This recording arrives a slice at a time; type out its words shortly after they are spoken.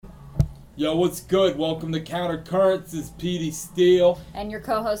Yo, what's good? Welcome to Countercurrents. This is Petey Steele. And your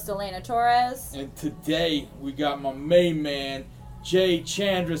co-host, Elena Torres. And today, we got my main man, Jay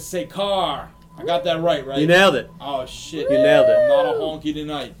Chandrasekhar. I got that right? You nailed it. Oh, shit. You nailed it. I'm not a honky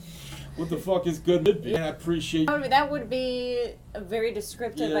tonight. What the fuck is good? And I appreciate That would be very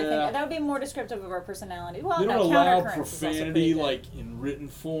descriptive, I Yeah. think. That would be more descriptive of our personality. Well, They no, don't allow Countercurrents is also profanity, pretty good. like, in written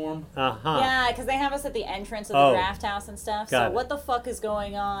form. Uh-huh. Yeah, because they have us at the entrance of the draft house and stuff. Got So it. what the fuck is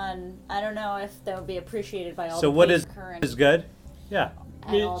going on? I don't know if that would be appreciated by all So the what is current good? Yeah.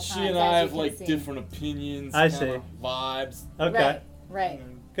 at all She times, and as I you have, can like, see. different opinions. I kinda vibes. Okay. Right.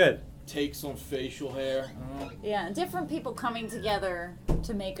 Good. Takes on facial hair. Yeah, different people coming together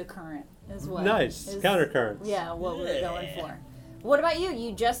to make a current as well. Nice. Countercurrents. Yeah, what we're Yeah. going for. What about you?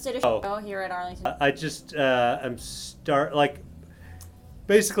 You just did a show here at Arlington. I just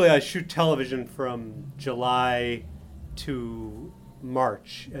basically I shoot television from July to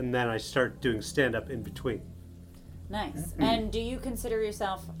March, and then I start doing stand-up in between. Nice. And do you consider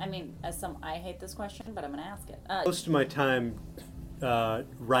yourself, I hate this question, but I'm going to ask it. Most of my time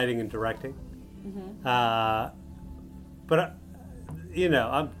writing and directing. But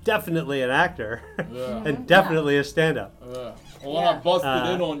I'm definitely an actor Yeah. and definitely a stand-up. Well, when I Yeah.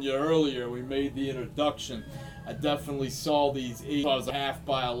 busted in on you earlier, we made the introduction. I definitely saw these 8 hours a half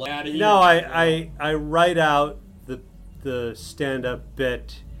by 11. Out of here. No, I write out the stand-up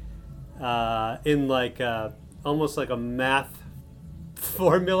bit in like almost like a math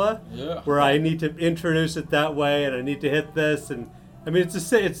formula Yeah. where I need to introduce it that way and I need to hit this, and I mean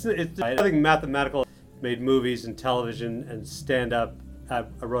it's I think mathematical. Made movies and television and stand-up. I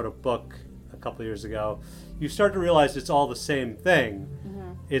wrote a book a couple of years ago. You start to realize it's all the same thing.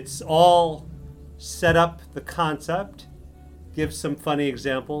 It's all set up the concept, give some funny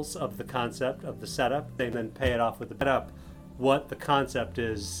examples of the concept of the setup, and then pay it off with the setup, what the concept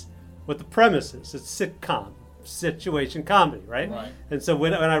is, what the premise is. It's sitcom, situation comedy, right? Right. And so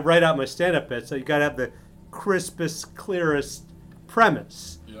when I write out my stand-up bits, so you got to have the crispest, clearest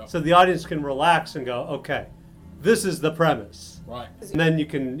premise. Yeah. So the audience can relax and go, okay, this is the premise. Right. And then you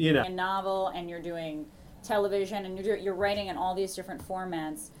can, a novel and you're doing television and you're writing in all these different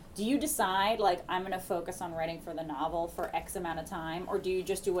formats. Do you decide, like, I'm going to focus on writing for the novel for X amount of time, or do you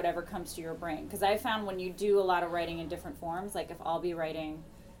just do whatever comes to your brain? Because I found when you do a lot of writing in different forms, like if I'll be writing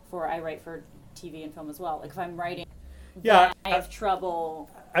I write for TV and film as well. Like if I'm writing, Yeah, I have trouble.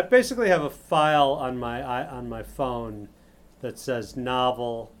 I basically have a file on my phone that says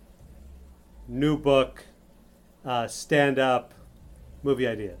novel, new book, stand-up, movie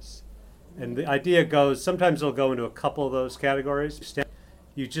ideas. And the idea goes, sometimes it'll go into a couple of those categories.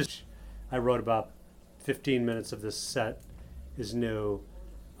 I wrote about 15 minutes of this set is new.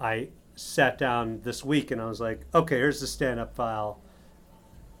 I sat down this week and I was like, okay, here's the stand-up file.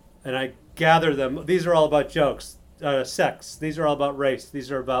 And I gather them. These are all about jokes, sex. These are all about race. These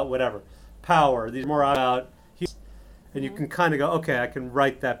are about whatever. Power. These are more about... And you can kind of go, okay, I can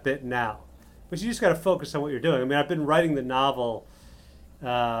write that bit now. But you just got to focus on what you're doing. I mean, I've been writing the novel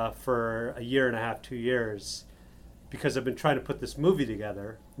for a year and a half, 2 years, because I've been trying to put this movie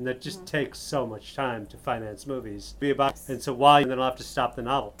together, and that just takes so much time to finance movies. And so then I'll have to stop the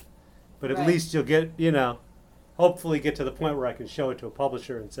novel. But at Right. least you'll get, hopefully get to the point where I can show it to a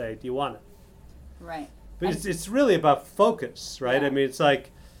publisher and say, do you want it? Right. But it's really about focus, right? Yeah. I mean, it's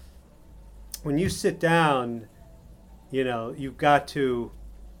like when you sit down, you've got to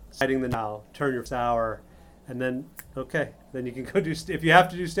writing the now, turn your hour, and then then you can go do. If you have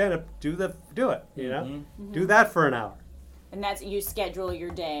to do stand up, do it. Do that for an hour. And that's, you schedule your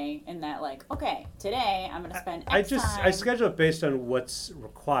day in that, like, okay, today I'm going to spend X time. I schedule it based on what's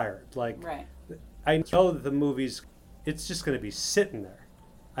required. Like, Right. I know that the movie's, it's just going to be sitting there.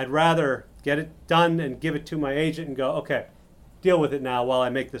 I'd rather get it done and give it to my agent and go, okay, deal with it now while I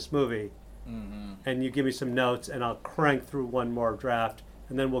make this movie. And you give me some notes and I'll crank through one more draft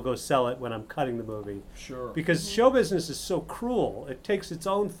and then we'll go sell it when I'm cutting the movie. Sure. Because show business is so cruel. It takes its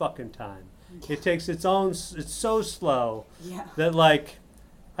own fucking time. It takes it's so slow Yeah. that, like,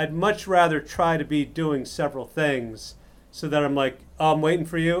 I'd much rather try to be doing several things so that I'm like, oh, I'm waiting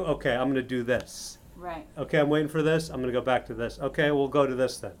for you. Okay, I'm going to do this. Right. Okay, I'm waiting for this. I'm going to go back to this. Okay, we'll go to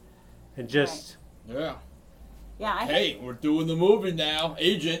this then. And just... Yeah. Yeah. Hey, we're doing the movie now.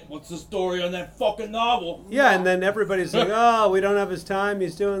 Agent, what's the story on that fucking novel? Yeah, and then everybody's like, oh, we don't have his time.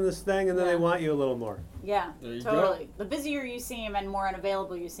 He's doing this thing. And then Yeah. they want you a little more. Yeah, There you totally. The busier you see him and more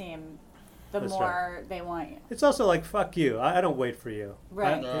unavailable you see him, the That's more they want you. It's also like, fuck you. I don't wait for you.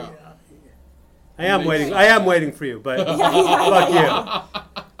 Right. I am Makes waiting. sense. I am waiting for you, but fuck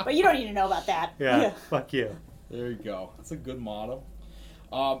you. But you don't need to know about that. Yeah, fuck you. There you go. That's a good motto.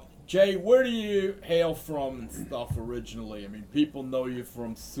 Jay, where do you hail from and stuff originally? I mean, people know you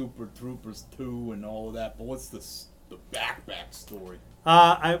from Super Troopers 2 and all of that, but what's the back story?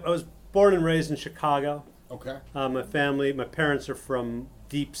 I was born and raised in Chicago. Okay. My parents are from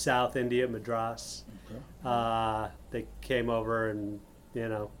deep South India, Madras. Okay. They came over and,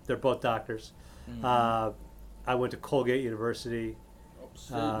 they're both doctors. Mm-hmm. I went to Colgate University.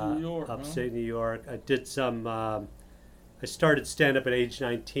 Upstate New York. Upstate New York. I did some. I started stand-up at age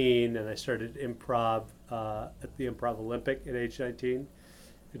 19, and I started improv at the Improv Olympic at age 19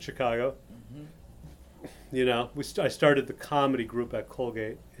 in Chicago. Mm-hmm. I started the comedy group at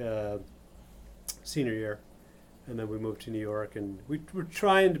Colgate senior year, and then we moved to New York, and we were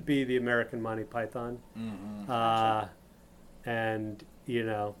trying to be the American Monty Python. Mm-hmm. And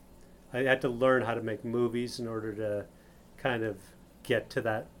I had to learn how to make movies in order to kind of get to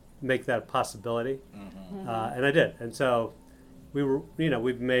that, make that a possibility. Mm-hmm. And I did. And so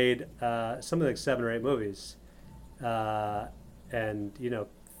we've made something like 7 or 8 movies. And,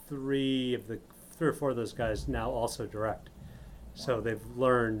 3 or 4 of those guys now also direct. So they've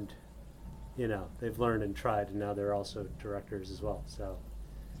learned, and tried, and now they're also directors as well. So,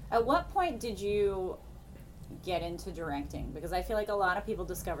 at what point did you get into directing? Because I feel like a lot of people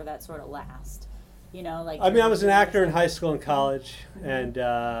discover that sort of last. I was an actor in high school and college, and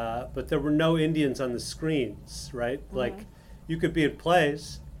but there were no Indians on the screens, right? Mm-hmm. Like, you could be in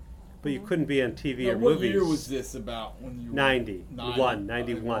plays, but you couldn't be on TV or what movies. What year was this about? When you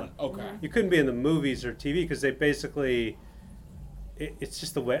 91. Okay. You couldn't be in the movies or TV because they basically, it's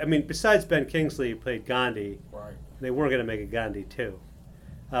just the way. I mean, besides Ben Kingsley, who played Gandhi, right? They weren't going to make a Gandhi 2.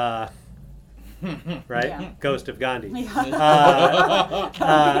 Right? Yeah. Ghost of Gandhi.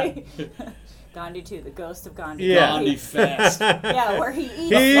 Gandhi 2, the ghost of Gandhi. Yeah. Gandhi fast. Yeah, where he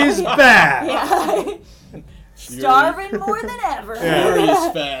eats. He's back. Yeah. Starving more than ever.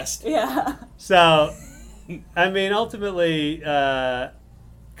 Furious fast. Yeah. So, ultimately,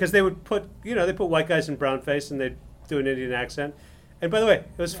 because they would put, they put white guys in brown face and they'd do an Indian accent. And by the way,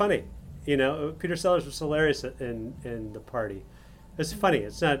 it was funny. Peter Sellers was hilarious in The Party. It's funny.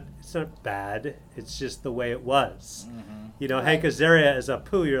 It's not bad. It's just the way it was. Mm-hmm. Right. Hank Azaria as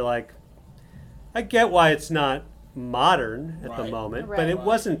Apu, you're like, I get why it's not modern at the moment, but it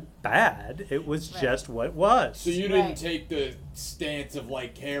wasn't bad. It was just what it was. So you didn't take the stance of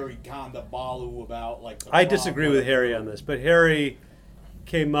like Harry Kondabolu about like. I disagree with Harry on this, but Harry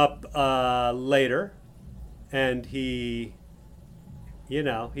came up later, and he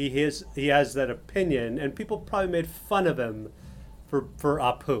has that opinion, and people probably made fun of him for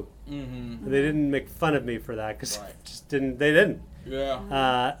Apu. Mm-hmm. They didn't make fun of me for that because they didn't.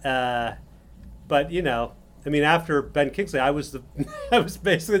 Yeah. But after Ben Kingsley, I was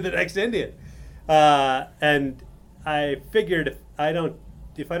basically the next Indian, and I figured if I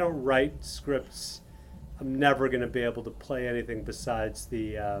don't write scripts, I'm never going to be able to play anything besides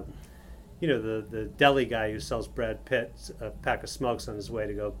the deli guy who sells Brad Pitt a pack of smokes on his way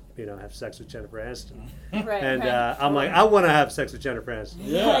to go have sex with Jennifer Aniston. I'm like, I want to have sex with Jennifer Aniston.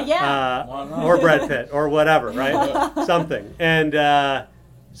 Yeah. Or Brad Pitt or whatever, right? Something. And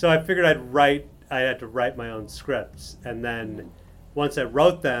so I figured I had to write my own scripts, and then once I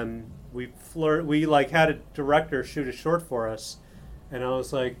wrote them, we had a director shoot a short for us, and I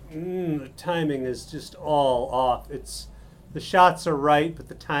was like, the timing is just all off. The shots are right, but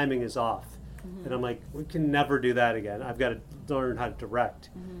the timing is off. Mm-hmm. And I'm like, we can never do that again. I've got to learn how to direct,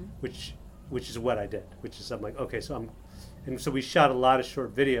 which is what I did. I'm like, okay, and so we shot a lot of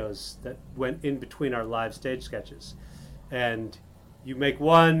short videos that went in between our live stage sketches, and you make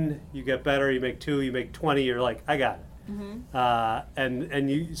 1, you get better. You make 2, you make 20. You're like, I got it. Mm-hmm.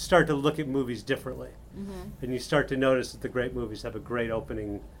 And you start to look at movies differently, and you start to notice that the great movies have a great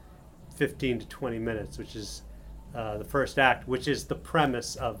opening, 15 to 20 minutes, which is the first act, which is the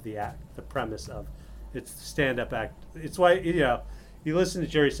premise of the act. The premise of it's the stand-up act. It's why you listen to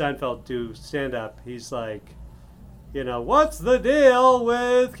Jerry Seinfeld do stand-up. He's like, what's the deal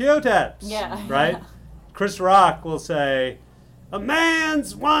with Q-tips? Yeah. Right. Chris Rock will say, a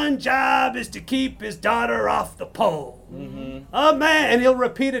man's one job is to keep his daughter off the pole. Mm-hmm. A man, and he'll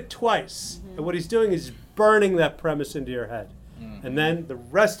repeat it twice. Mm-hmm. And what he's doing is burning that premise into your head. Mm-hmm. And then the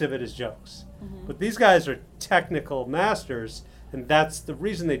rest of it is jokes. Mm-hmm. But these guys are technical masters, and that's the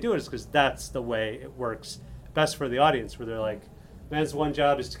reason they do it is because that's the way it works best for the audience, where they're like, man's one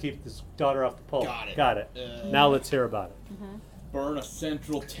job is to keep his daughter off the pole. Got it. Now let's hear about it. Mm-hmm. Burn a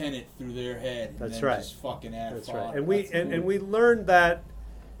central tenet through their head. That's and right. Just fucking add That's fodder. right. And we learned that,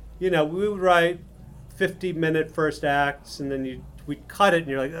 we would write 50-minute first acts, and then we'd cut it, and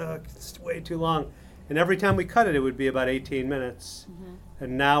you're like, oh, it's way too long. And every time we cut it, it would be about 18 minutes. Mm-hmm.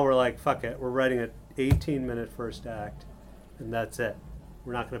 And now we're like, fuck it, we're writing an 18-minute first act, and that's it.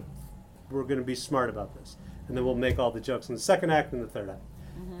 We're gonna be smart about this, and then we'll make all the jokes in the second act and the third act.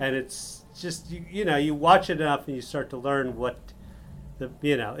 And it's just you watch it enough and you start to learn what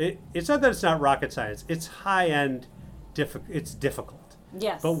it's not that it's not rocket science. It's high end, it's difficult.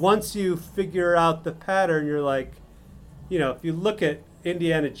 Yes. But once you figure out the pattern, you're like, if you look at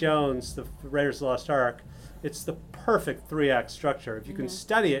Indiana Jones, the Raiders of the Lost Ark, it's the perfect 3-act structure. If you can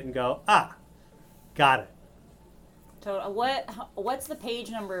study it and go, got it. Total. What's the page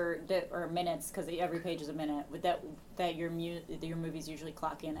number or minutes? Because every page is a minute. With that your movies usually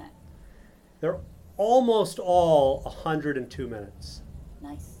clock in at. They're almost all 102 minutes.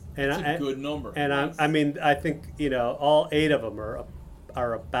 Nice. That's a good number. And Nice. I think all 8 of them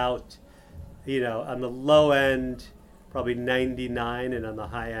are about on the low end probably 99 and on the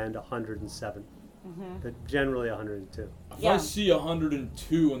high end 107. But generally 102. If I see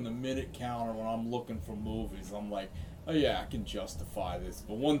 102 on the minute counter when I'm looking for movies, I'm like, oh yeah, I can justify this.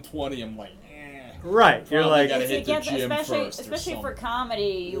 But 120, I'm like, Right. You're like, gotta hit the gym especially first or especially for something.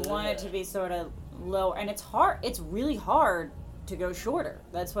 comedy, you want it to be sort of lower, and it's hard. It's really hard to go shorter.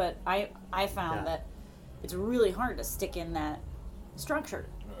 That's what I found, that it's really hard to stick in that structure.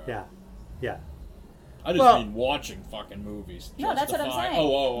 yeah. I just Well- mean watching fucking movies. No, that's what I'm Justify- saying.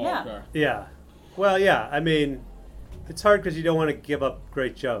 Oh, Yeah. okay. Yeah. Well, yeah. I mean, it's hard because you don't want to give up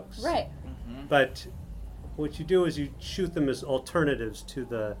great jokes. Right. But what you do is you shoot them as alternatives to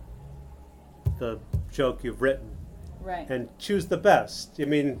the joke you've written, Right. and choose the best. I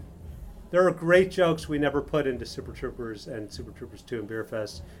mean, there are great jokes we never put into Super Troopers and Super Troopers 2 and Beer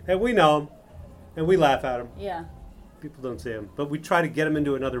Fest, and we know them, and we laugh at them. Yeah. People don't see them, but we try to get them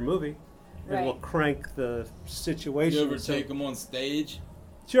into another movie, and Right. we'll crank the situation. You ever so- take them on stage?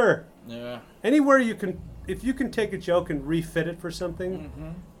 Sure. Yeah. Anywhere you can, if you can take a joke and refit it for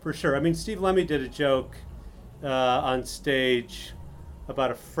something, for sure. I mean, Steve Lemmy did a joke on stage about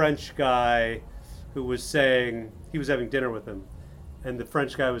a French guy who was saying he was having dinner with him, and the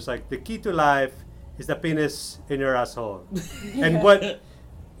French guy was like, "The key to life is the penis in your asshole,"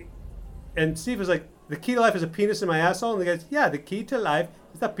 and Steve was like, "The key to life is a penis in my asshole," and the guy goes, "Yeah, the key to life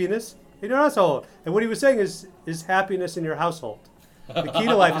is the penis in your asshole," and what he was saying is happiness in your household. The key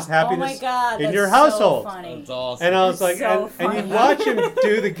to life is happiness Oh my God, in that's your so household. funny. That's awesome. And I was That's like, so and you funny. watch him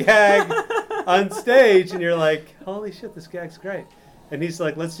do the gag on stage, and you're like, holy shit, this gag's great. And he's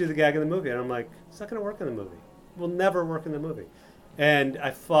like, let's do the gag in the movie. And I'm like, it's not going to work in the movie. It will never work in the movie. And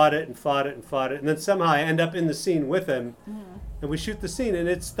I fought it and fought it and fought it. And then somehow I end up in the scene with him, and we shoot the scene, and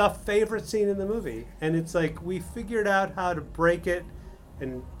it's the favorite scene in the movie. And it's like, we figured out how to break it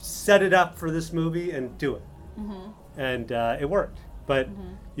and set it up for this movie and do it. And it worked. But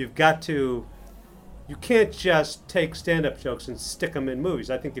you've got to, you can't just take stand-up jokes and stick them in movies.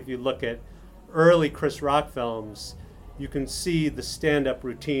 I think if you look at early Chris Rock films, you can see the stand-up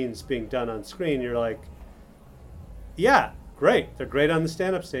routines being done on screen. You're like, yeah, great. They're great on the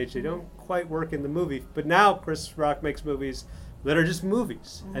stand-up stage. They don't quite work in the movie. But now Chris Rock makes movies that are just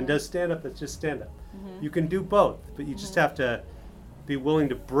movies and does stand-up that's just stand-up. You can do both, but you just have to be willing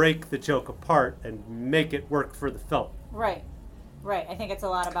to break the joke apart and make it work for the film. Right. Right. I think it's a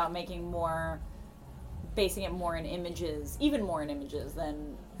lot about basing it more in images, even more in images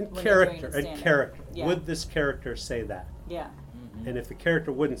than And when you're doing character, it and stand-up. character. Yeah. Would this character say that? Yeah. And if the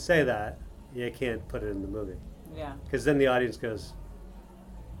character wouldn't say that, you can't put it in the movie. Yeah. Because then the audience goes,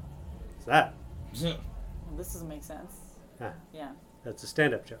 what's that? Well, this doesn't make sense. Ah, Yeah. that's a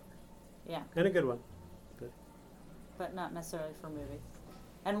stand-up joke. Yeah. And a good one. But not necessarily for movies.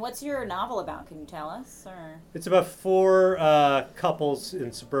 And what's your novel about? Can you tell us? Or It's about 4 couples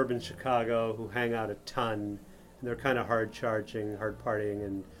in suburban Chicago who hang out a ton, and they're kind of hard-charging, hard-partying,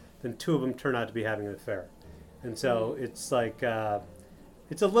 and then 2 of them turn out to be having an affair. And so it's like,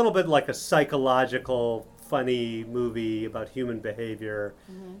 it's a little bit like a psychological, funny movie about human behavior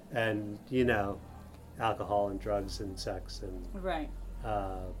and, alcohol and drugs and sex. And right.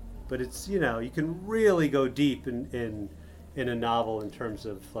 but it's, you can really go deep in a novel in terms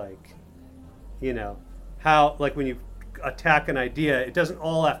of how, like when you attack an idea, it doesn't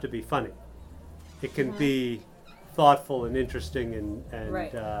all have to be funny. It can be thoughtful and interesting, and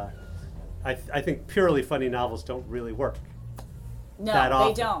Right. I think purely funny novels don't really work. No, that they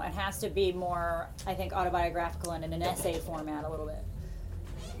often. don't. It has to be more, I think, autobiographical and in an essay format a little bit.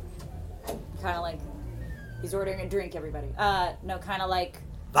 Kind of like he's ordering a drink, everybody. No, kind of like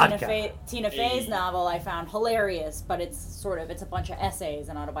Vodka. Tina Fey's novel I found hilarious, but it's a bunch of essays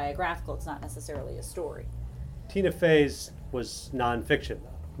and autobiographical. It's not necessarily a story. Tina Fey's was nonfiction, though,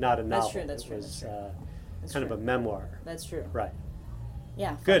 not a novel. True, that's It true, was that's kind of a memoir. That's true. Right.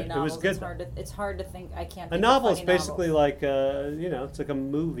 Yeah, Good. funny It was novels. good, It's hard to think. I can't. A Think of novel is funny basically novels. like it's like a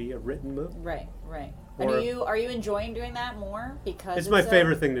movie, a written movie. Right. Or- And are you enjoying doing that more because It's my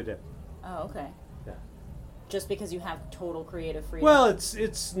favorite thing to do. Oh, okay. Yeah. Just because you have total creative freedom. Well,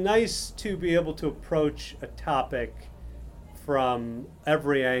 it's nice to be able to approach a topic from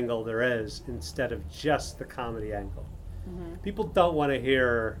every angle there is instead of just the comedy angle. People don't want to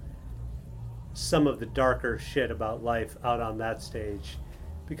hear some of the darker shit about life out on that stage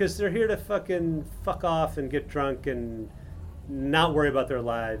because they're here to fucking fuck off and get drunk and not worry about their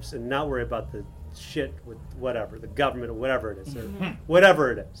lives and not worry about the shit with whatever, the government or whatever it is, or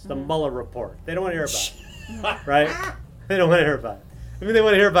whatever it is, the Mueller report. They don't want to hear about it, right? They don't want to hear about it. I mean, they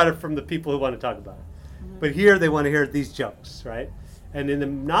want to hear about it from the people who want to talk about it. But here they want to hear these jokes, right? And in the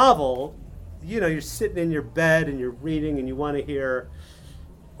novel, you're sitting in your bed and you're reading and you want to hear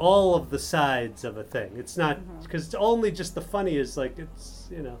all of the sides of a thing. It's not, because it's only just the funny is like,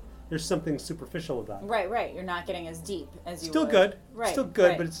 there's something superficial about it. Right. You're not getting as deep as you Still would. good. Right. Still good,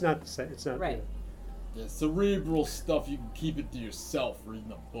 right. but it's not the same. It's not. Right. Yeah, cerebral stuff, you can keep it to yourself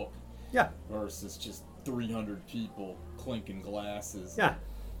reading a book Yeah. versus just 300 people clinking glasses. Yeah.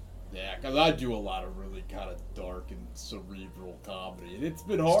 Yeah, because I do a lot of really kind of dark and cerebral comedy, and it's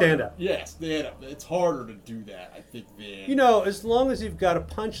been hard. Stand up. Yeah, stand up. It's harder to do that, I think, than... As long as you've got a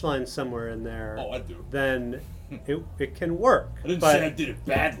punchline somewhere in there, Oh, I do. then it can work. I didn't but, say I did it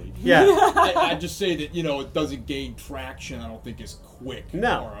badly. Yeah. I just say that, it doesn't gain traction, I don't think, as quick.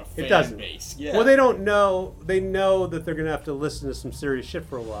 No, or a it fan doesn't. base. Yeah. Well, they don't know. They know that they're going to have to listen to some serious shit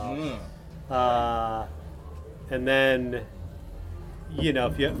for a while. And then,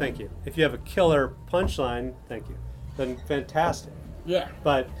 thank you. If you have a killer punchline, thank you, then fantastic. Yeah.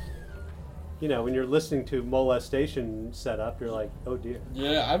 But, when you're listening to molestation setup, you're like, oh dear.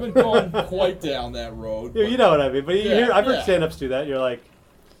 Yeah, I haven't gone quite down that road. You know what I mean. But I've heard yeah. stand-ups do that. You're like,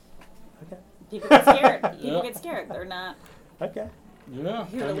 okay, People get scared. People Yeah. get scared. They're not okay. Yeah.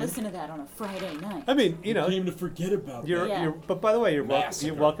 here to listen to that on a Friday night. I mean, You came to forget about You're, that. Yeah. but by the way, you're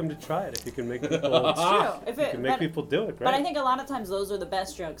Massacre. welcome to try it if you can make people. True. If you it, can make but, people do it. Great. but I think a lot of times those are the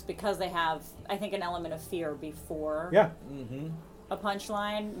best jokes because they have, I think, an element of fear before Yeah, Mm-hmm. a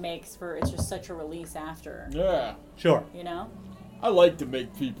punchline makes for it's just such a release after. Yeah. sure. I like to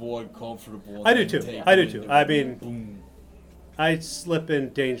make people uncomfortable. and I do then too. take I do them too. into I it. mean, Boom. I slip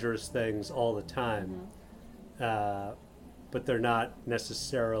in dangerous things all the time, but they're not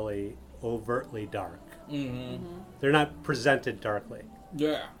necessarily overtly dark. Mm-hmm. They're not presented darkly.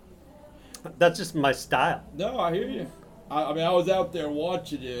 Yeah. That's just my style. No, I hear you. I mean, I was out there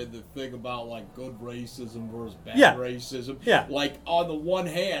watching it, the thing about, like, good racism versus bad Yeah. racism. Yeah. Like, on the one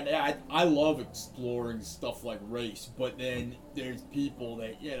hand, I love exploring stuff like race, but then there's people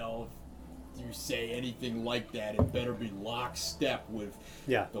that, if you say anything like that, it better be lockstep with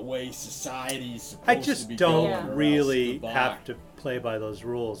Yeah. the way society's supposed I to just be don't going, or else really goodbye. have to play by those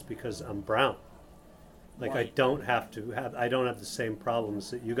rules because I'm brown. Like I Right. don't have to have. I don't have the same problems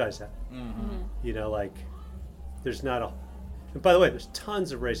that you guys have. Mm-hmm. Like there's not a. And by the way, there's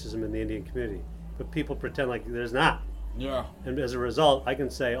tons of racism in the Indian community, but people pretend like there's not. Yeah. And as a result, I can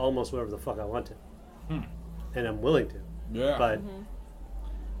say almost whatever the fuck I want to, and I'm willing to. Yeah. But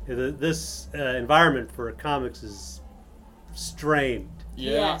this environment for comics is strained.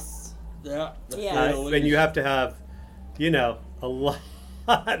 Yeah. Yes. Yeah. Yeah. And you have to have, a lot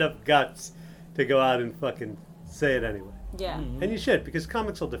of guts to go out and fucking say it anyway. Yeah. And you should, because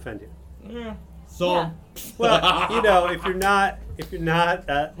comics will defend you. Yeah. So, Yeah. Well, if you're not,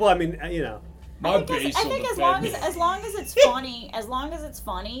 well, I mean, my I base think will as defend long me. as it's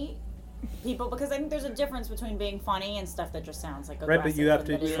funny, people, because I think there's a difference between being funny and stuff that just sounds like right, but you have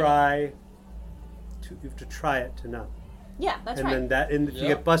to aggressive and try. You have to try it to know. Yeah, that's and right. then if you Yeah.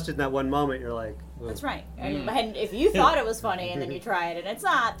 get busted in that one moment, you're like, "Ugh." That's right. And if you thought it was funny and then you try it and it's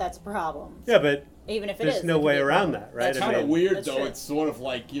not, that's a problem. Yeah, but Even if it there's is, no it can way be a around problem. that, right? That's I kind of mean, weird, That's though. true. It's sort of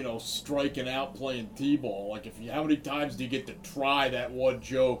like, striking out playing t-ball. Like, how many times do you get to try that one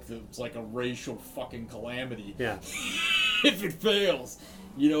joke that's like a racial fucking calamity? Yeah. If it fails,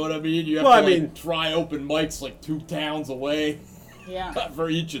 you know what I mean? You have Well, to I mean- try open mics like 2 towns away Yeah. for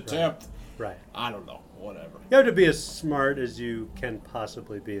each attempt. Right. I don't know. Whatever. You have to be as smart as you can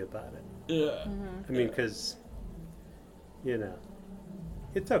possibly be about it. Yeah. I mean, because,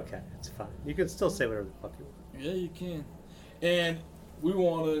 it's okay. It's fine. You can still say whatever the fuck you want. Yeah, you can. And we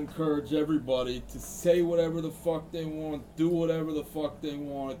want to encourage everybody to say whatever the fuck they want, do whatever the fuck they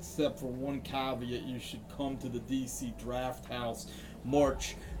want, except for one caveat. You should come to the DC Draft House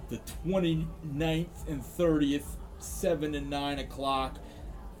March the 29th and 30th, 7 and 9 o'clock.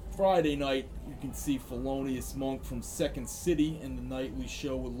 Friday night, you can see Felonious Monk from Second City in the nightly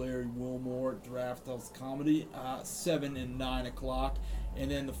show with Larry Wilmore at Draft House Comedy, 7 and 9 o'clock.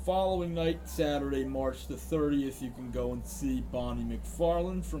 And then the following night, Saturday, March the 30th, you can go and see Bonnie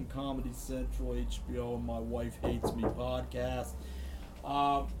McFarlane from Comedy Central, HBO, and My Wife Hates Me podcast.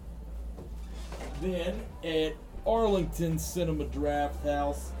 Then at Arlington Cinema Draft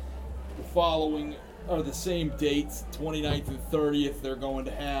House, the following are the same dates, 29th and 30th. They're going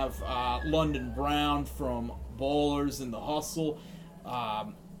to have London Brown from Ballers and The Hustle.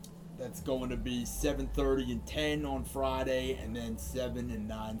 That's going to be 7:30 and 10 on Friday, and then 7 and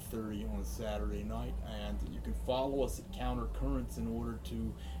 9:30 on Saturday night. And you can follow us at Counter Currents in order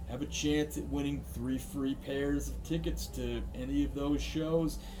to have a chance at winning 3 free pairs of tickets to any of those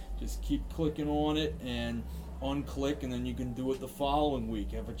shows. Just keep clicking on it and unclick, and then you can do it the following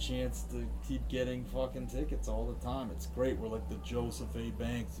week. Have a chance to keep getting fucking tickets all the time. It's great. We're like the Joseph A.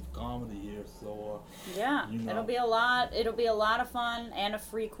 Banks of comedy here. So yeah, you know. it'll be a lot of fun and a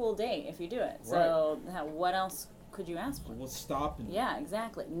free cool date if you do it. So what else could you ask for? What's stopping you? Yeah,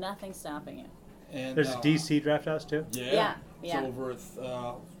 exactly. Nothing's stopping you. And There's a DC Draft House too. Yeah. It's over at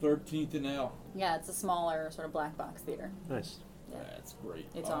 13th and L. Yeah, it's a smaller sort of black box theater. Nice. Yeah. That's great.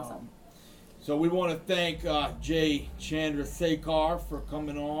 It's awesome. So we want to thank Jay Chandrasekhar for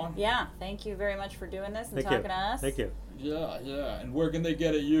coming on. Yeah, thank you very much for doing this and Thank talking you. to us. Thank you. Yeah. And where can they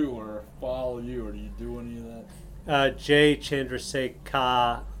get at you or follow you, or do you do any of that? J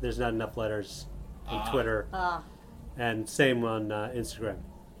Chandrasekhar. There's not enough letters on Twitter, and same on Instagram.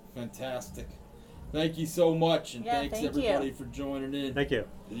 Fantastic. Thank you so much, and Yeah, thanks thank everybody you. for joining in. Thank you.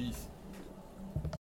 Peace.